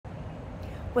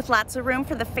With lots of room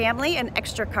for the family and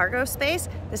extra cargo space,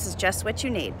 this is just what you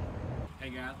need. Hey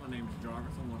guys, my name is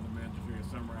Jarvis. I'm one of the managers here at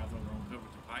Sunrise over on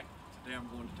Covington Pike. Today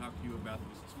I'm going to talk to you about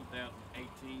this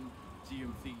 2018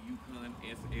 GMC Yukon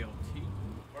SLT.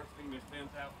 First thing that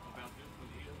stands out about this one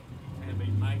is it has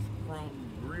a nice chrome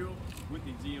grille with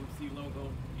the GMC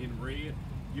logo in red.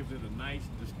 Gives it a nice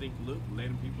distinct look,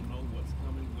 letting people know what's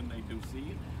coming when they do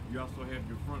see it. You also have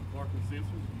your front parking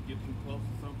sensors. If you get too close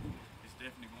to something, it's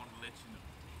definitely going to let you know.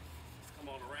 Let's come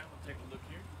on around and take a look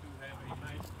here. You do have a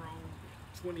nice chrome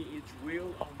 20-inch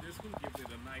wheel on this one. Gives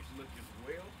it a nice look as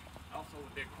well. Also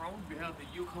with that chrome, you have the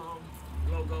Yukon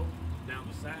logo down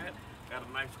the side. Got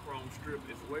a nice chrome strip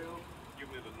as well,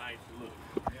 giving it a nice look.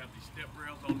 You have the step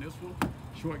rails on this one.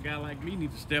 Short guy like me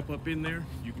needs to step up in there.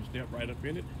 You can step right up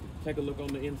in it. Take a look on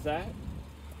the inside.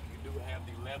 You do have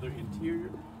the leather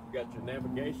interior. You got your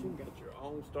navigation, got your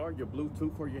OnStar, your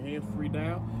Bluetooth for your hands-free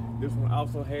dial. This one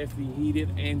also has the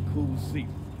heated and cooled seats.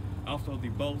 Also the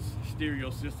Bose stereo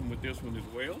system with this one as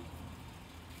well.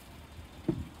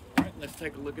 All right, let's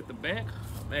take a look at the back.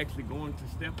 I'm actually going to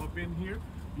step up in here.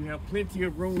 You have plenty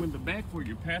of room in the back for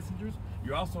your passengers.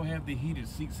 You also have the heated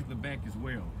seats in the back as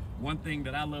well. One thing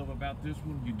that I love about this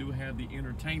one, you do have the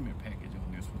entertainment package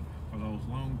on this one for those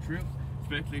long trips,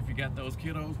 especially if you got those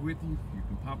kiddos with you. You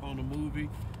can pop on a movie,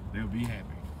 they'll be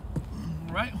happy.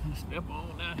 All right, step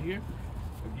on out here.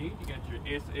 Again, you got your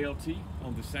SLT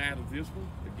on the side of this one.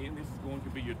 Again, this is going to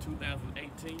be your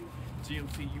 2018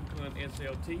 GMC Yukon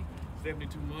SLT.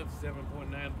 72 months,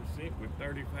 7.9% with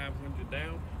 $3,500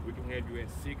 down. We can have you at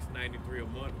 $693 a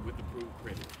month with approved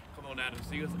credit. Come on out and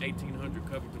see us, 1800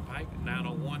 Covington Pike,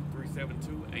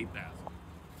 901-372-8000.